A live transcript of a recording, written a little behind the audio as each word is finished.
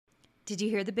Did you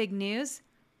hear the big news?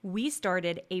 We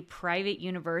started a private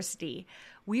university.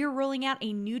 We are rolling out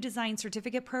a new design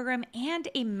certificate program and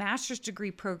a master's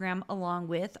degree program along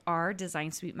with our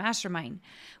Design Suite Mastermind.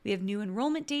 We have new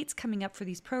enrollment dates coming up for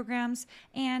these programs.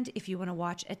 And if you want to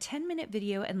watch a 10-minute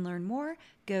video and learn more,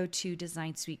 go to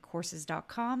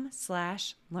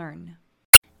designsuitecourses.com/learn.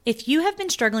 If you have been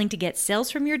struggling to get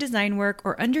sales from your design work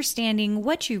or understanding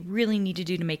what you really need to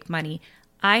do to make money,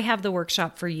 I have the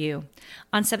workshop for you.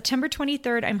 On September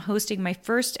 23rd, I'm hosting my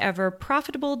first ever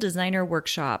Profitable Designer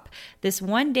Workshop. This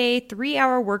one-day,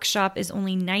 3-hour workshop is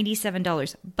only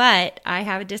 $97, but I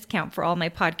have a discount for all my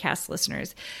podcast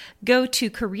listeners. Go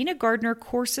to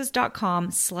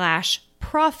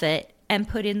karinagardnercourses.com/profit and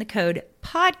put in the code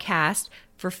podcast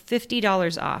for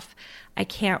 $50 off. I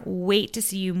can't wait to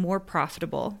see you more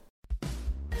profitable.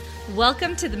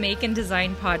 Welcome to the Make and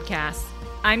Design Podcast.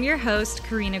 I'm your host,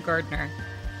 Karina Gardner.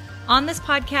 On this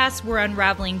podcast, we're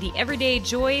unraveling the everyday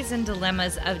joys and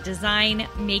dilemmas of design,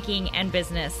 making, and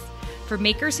business. For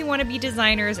makers who want to be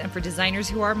designers and for designers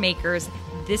who are makers,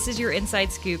 this is your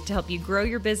inside scoop to help you grow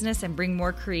your business and bring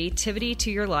more creativity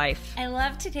to your life. I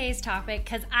love today's topic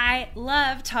because I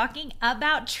love talking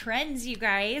about trends, you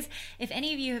guys. If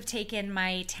any of you have taken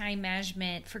my time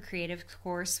management for creative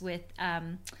course with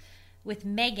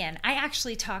Megan, I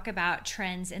actually talk about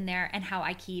trends in there and how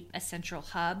I keep a central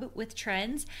hub with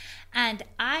trends. And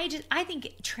I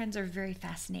think trends are very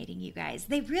fascinating, you guys.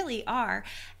 They really are.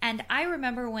 And I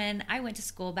remember when I went to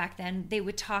school back then, they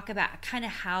would talk about kind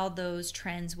of how those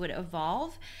trends would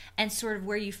evolve and sort of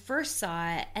where you first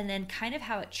saw it and then kind of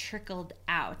how it trickled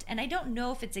out. And I don't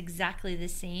know if it's exactly the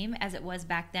same as it was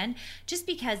back then, just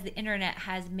because the internet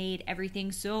has made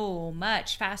everything so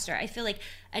much faster. I feel like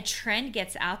a trend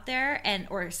gets out there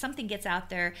or something gets out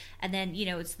there, and then, you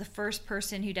know, it's the first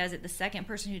person who does it, the second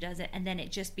person who does it, and then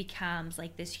it just becomes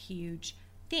like this huge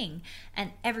thing,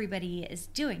 and everybody is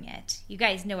doing it. You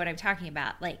guys know what I'm talking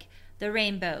about, like the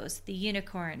rainbows, the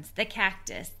unicorns, the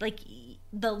cactus, like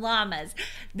the llamas.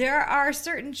 There are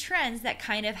certain trends that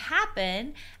kind of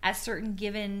happen at certain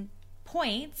given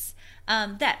points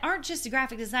that aren't just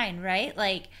graphic design, right?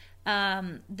 Like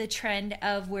the trend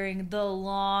of wearing the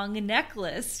long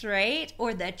necklace, right?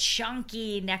 Or the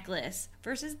chunky necklace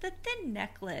versus the thin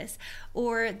necklace,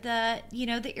 or the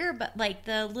earbud, like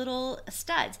the little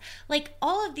studs. Like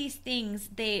all of these things,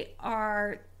 they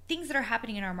are things that are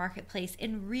happening in our marketplace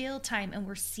in real time, and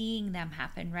we're seeing them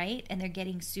happen, right? And they're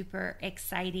getting super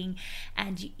exciting,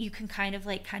 and you can kind of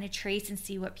trace and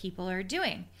see what people are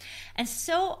doing. And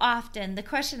so often, the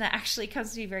question that actually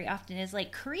comes to me very often is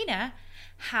like, Karina,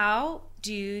 how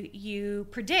do you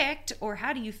predict or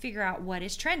how do you figure out what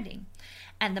is trending?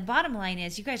 And the bottom line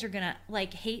is, you guys are gonna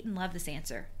hate and love this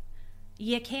answer.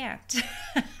 You can't.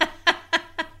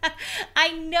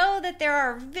 I know that there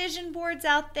are vision boards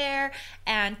out there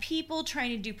and people trying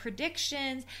to do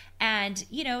predictions, and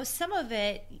some of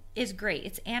it is great.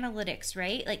 It's analytics,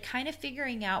 right? Like kind of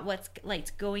figuring out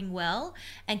what's going well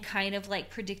and kind of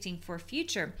predicting for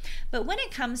future. But when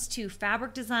it comes to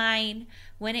fabric design,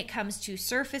 when it comes to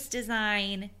surface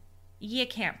design, you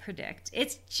can't predict.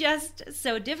 It's just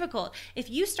so difficult. If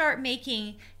you start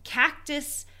making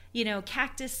cactus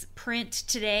print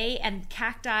today, and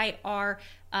cacti are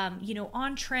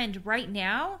on trend right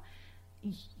now,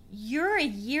 you're a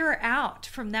year out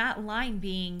from that line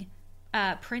being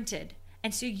printed.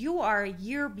 And so you are a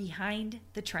year behind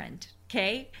the trend,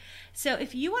 okay? So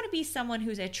if you want to be someone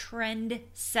who's a trend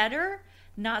setter,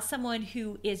 not someone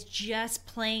who is just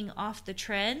playing off the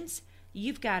trends,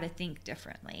 you've got to think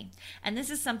differently. And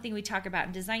this is something we talk about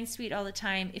in Design Suite all the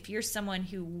time. If you're someone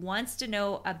who wants to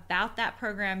know about that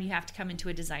program, you have to come into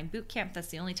a design boot camp. That's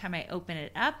the only time I open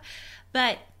it up.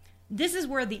 But this is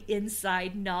where the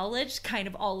inside knowledge, kind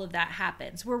of all of that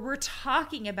happens, where we're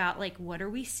talking about what are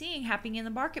we seeing happening in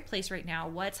the marketplace right now?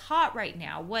 What's hot right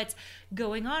now? What's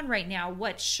going on right now?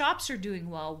 What shops are doing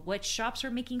well? What shops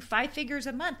are making 5 figures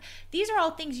a month? These are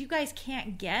all things you guys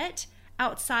can't get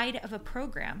outside of a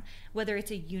program, whether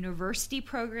it's a university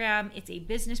program, it's a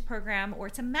business program, or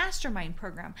it's a mastermind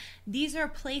program. These are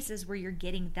places where you're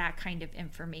getting that kind of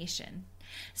information.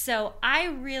 So I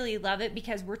really love it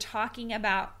because we're talking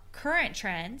about current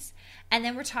trends, and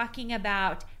then we're talking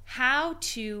about how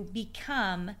to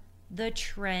become the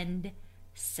trend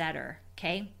setter,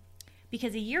 okay?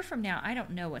 Because a year from now, I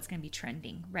don't know what's going to be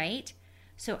trending, right?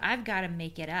 So I've got to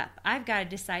make it up. I've got to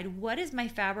decide, what is my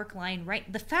fabric line,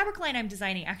 right? The fabric line I'm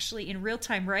designing actually in real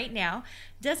time right now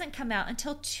doesn't come out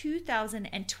until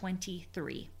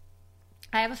 2023.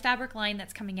 I have a fabric line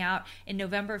that's coming out in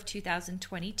November of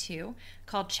 2022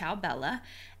 called Ciao Bella.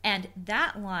 And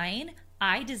that line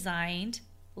I designed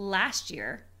last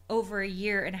year over a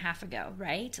year and a half ago,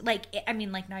 right? Like, I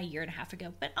mean, like not a year and a half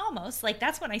ago, but almost. Like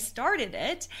that's when I started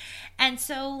it. And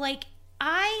so like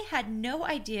I had no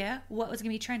idea what was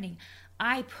going to be trending.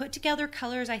 I put together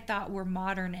colors I thought were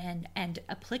modern and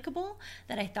applicable,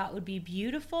 that I thought would be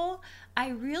beautiful. I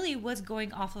really was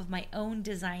going off of my own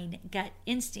design gut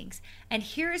instincts. And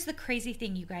here's the crazy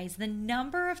thing, you guys. The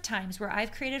number of times where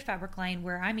I've created a fabric line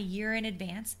where I'm a year in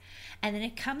advance and then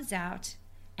it comes out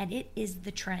and it is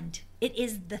the trend. It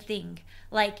is the thing.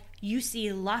 Like you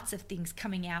see lots of things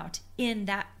coming out in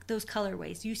those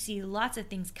colorways. You see lots of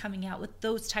things coming out with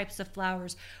those types of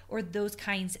flowers or those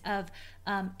kinds of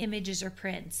images or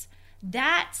prints.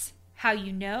 That's how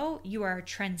you know you are a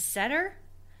trendsetter,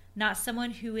 not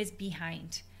someone who is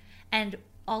behind. And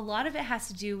a lot of it has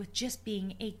to do with just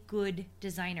being a good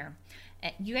designer.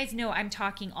 You guys know I'm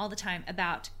talking all the time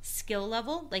about skill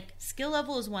level. Like skill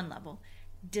level is one level.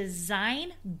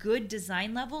 Good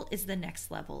design level is the next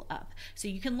level up. So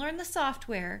you can learn the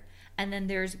software and then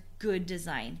there's good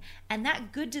design. And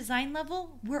that good design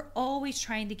level, we're always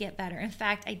trying to get better. In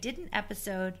fact, I did an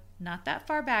episode not that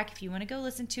far back, if you want to go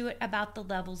listen to it, about the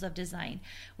levels of design,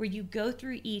 where you go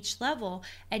through each level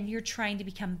and you're trying to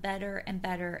become better and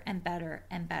better and better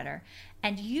and better.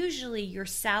 And usually your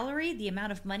salary, the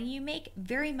amount of money you make,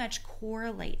 very much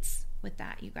correlates with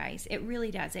that, you guys. It really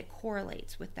does. It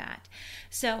correlates with that.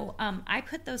 So I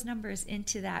put those numbers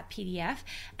into that PDF.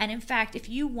 And in fact, if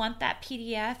you want that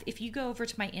PDF, if you go over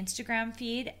to my Instagram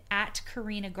feed at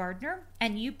Karina Gardner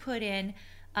and you put in,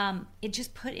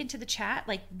 just put into the chat,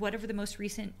 like whatever the most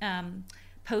recent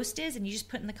post is, and you just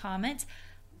put in the comments,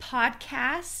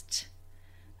 podcast,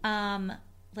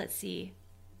 let's see,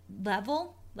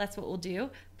 level, that's what we'll do,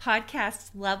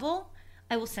 podcast level,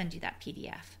 I will send you that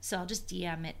PDF. So I'll just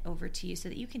DM it over to you so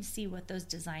that you can see what those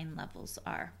design levels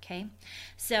are, okay?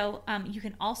 So you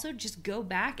can also just go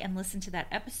back and listen to that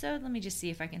episode. Let me just see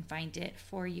if I can find it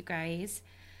for you guys.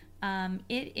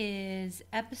 It is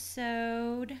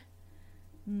episode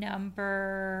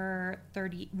number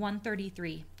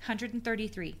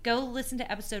 133. Go listen to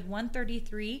episode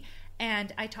 133,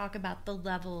 and I talk about the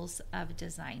levels of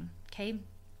design, okay?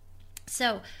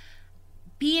 So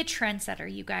be a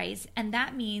trendsetter, you guys, and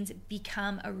that means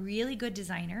become a really good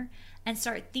designer and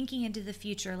start thinking into the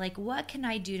future, like what can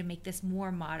I do to make this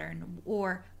more modern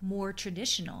or more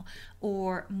traditional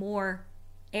or more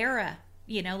era,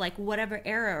 like whatever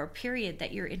era or period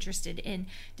that you're interested in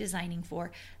designing for.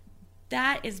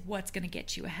 That is what's going to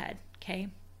get you ahead, okay?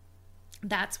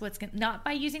 That's what's going to, not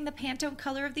by using the Pantone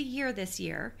color of the year this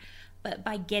year, but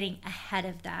by getting ahead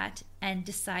of that and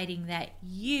deciding that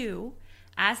you,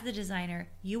 as the designer,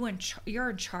 you're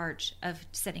in charge of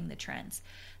setting the trends.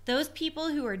 Those people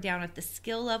who are down at the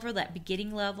skill level, that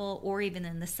beginning level, or even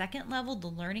in the second level, the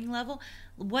learning level,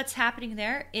 what's happening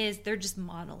there is they're just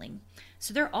modeling.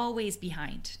 So they're always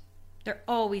behind. They're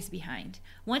always behind.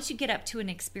 Once you get up to an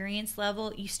experience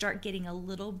level, you start getting a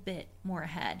little bit more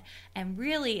ahead. And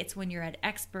really, it's when you're at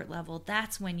expert level,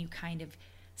 that's when you kind of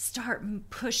start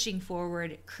pushing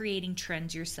forward, creating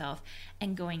trends yourself,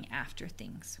 and going after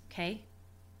things, okay?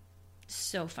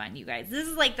 So fun, you guys. This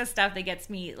is like the stuff that gets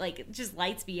me, like, just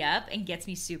lights me up and gets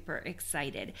me super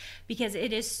excited because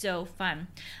it is so fun.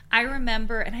 I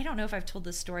remember, and I don't know if I've told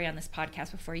this story on this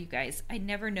podcast before, you guys. I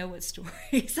never know what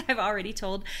stories I've already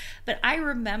told, but I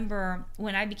remember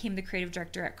when I became the creative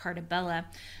director at Carta Bella,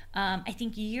 I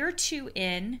think year 2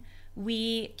 in,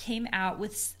 we came out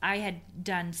with, I had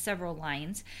done several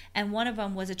lines, and one of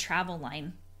them was a travel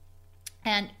line.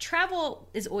 And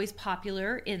travel is always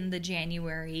popular in the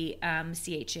January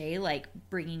CHA, like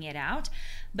bringing it out.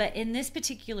 But in this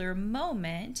particular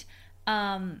moment,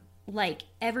 like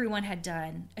everyone had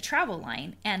done a travel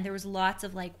line, and there was lots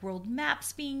of like world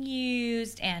maps being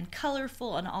used and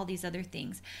colorful and all these other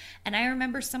things. And I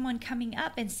remember someone coming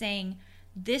up and saying,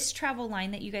 this travel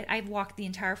line that you guys, I've walked the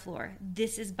entire floor.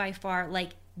 This is by far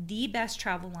like the best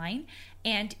travel line,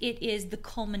 and it is the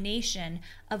culmination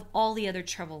of all the other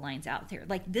travel lines out there.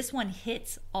 Like this one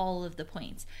hits all of the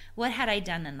points. What had I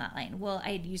done in that line? Well,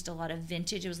 I had used a lot of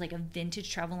vintage. It was like a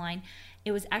vintage travel line.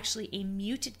 It was actually a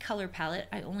muted color palette.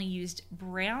 I only used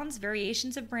browns,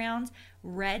 variations of browns,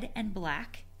 red and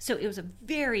black. So it was a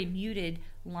very muted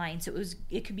line. So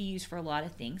it could be used for a lot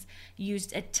of things.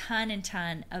 Used a ton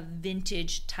of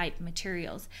vintage type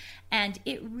materials. And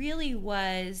it really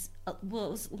was, well,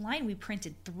 it was a line we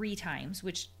printed 3 times,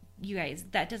 which, you guys,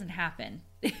 that doesn't happen.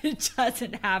 It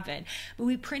doesn't happen. But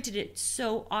we printed it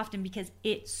so often because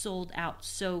it sold out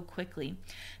so quickly.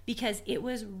 Because it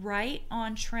was right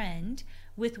on trend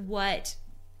with what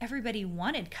everybody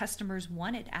wanted, customers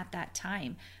wanted at that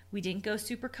time. We didn't go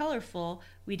super colorful.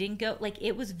 We didn't go, like,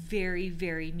 it was very,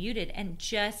 very muted, and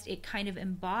just, it kind of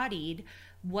embodied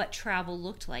what travel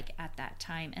looked like at that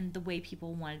time and the way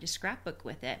people wanted to scrapbook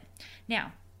with it.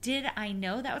 Now, did I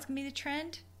know that was going to be the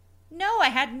trend? No, I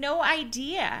had no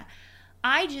idea.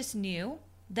 I just knew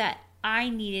that I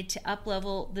needed to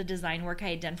up-level the design work I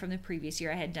had done from the previous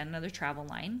year. I had done another travel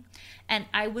line. And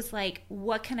I was like,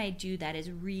 what can I do that is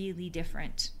really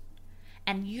different?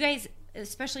 And you guys,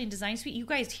 especially in Design Suite, you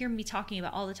guys hear me talking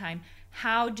about all the time,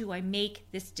 how do I make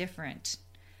this different?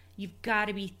 You've got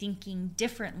to be thinking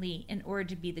differently in order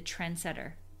to be the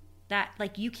trendsetter. That,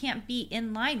 like, you can't be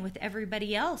in line with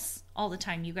everybody else all the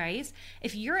time, you guys.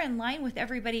 If you're in line with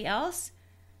everybody else,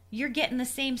 you're getting the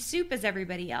same soup as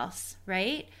everybody else,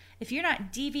 right? If you're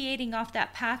not deviating off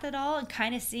that path at all and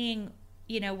kind of seeing,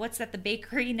 what's at the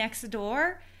bakery next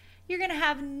door, you're going to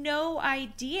have no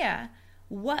idea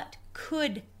what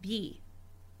could be.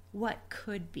 What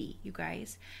could be, you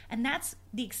guys. And that's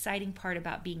the exciting part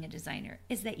about being a designer,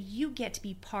 is that you get to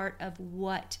be part of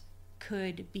what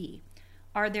could be.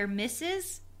 Are there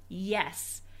misses?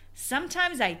 Yes.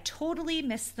 Sometimes I totally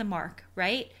miss the mark,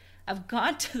 right? I've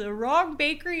gone to the wrong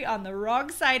bakery on the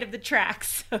wrong side of the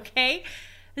tracks, okay?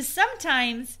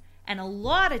 Sometimes, and a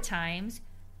lot of times,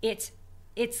 it's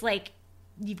like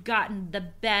you've gotten the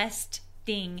best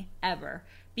thing ever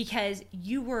because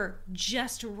you were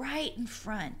just right in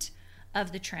front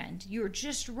of the trend. You were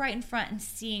just right in front and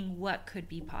seeing what could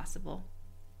be possible.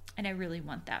 And I really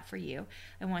want that for you.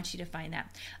 I want you to find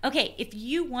that. Okay, if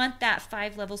you want that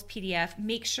 5 levels PDF,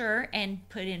 make sure and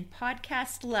put in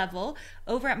podcast level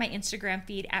over at my Instagram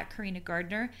feed at Karina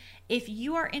Gardner. If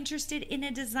you are interested in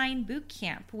a design boot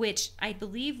camp, which I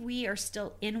believe we are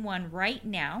still in one right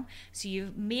now, so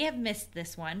you may have missed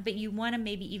this one, but you want to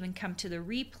maybe even come to the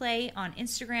replay on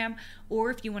Instagram, or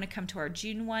if you want to come to our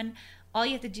June one, all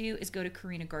you have to do is go to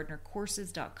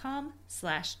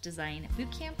karinagardnercourses.com/design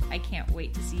bootcamp. I can't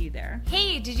wait to see you there.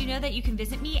 Hey, did you know that you can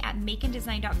visit me at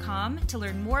makeanddesign.com to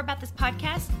learn more about this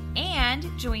podcast and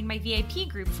join my VIP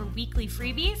group for weekly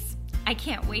freebies? I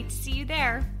can't wait to see you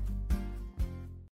there.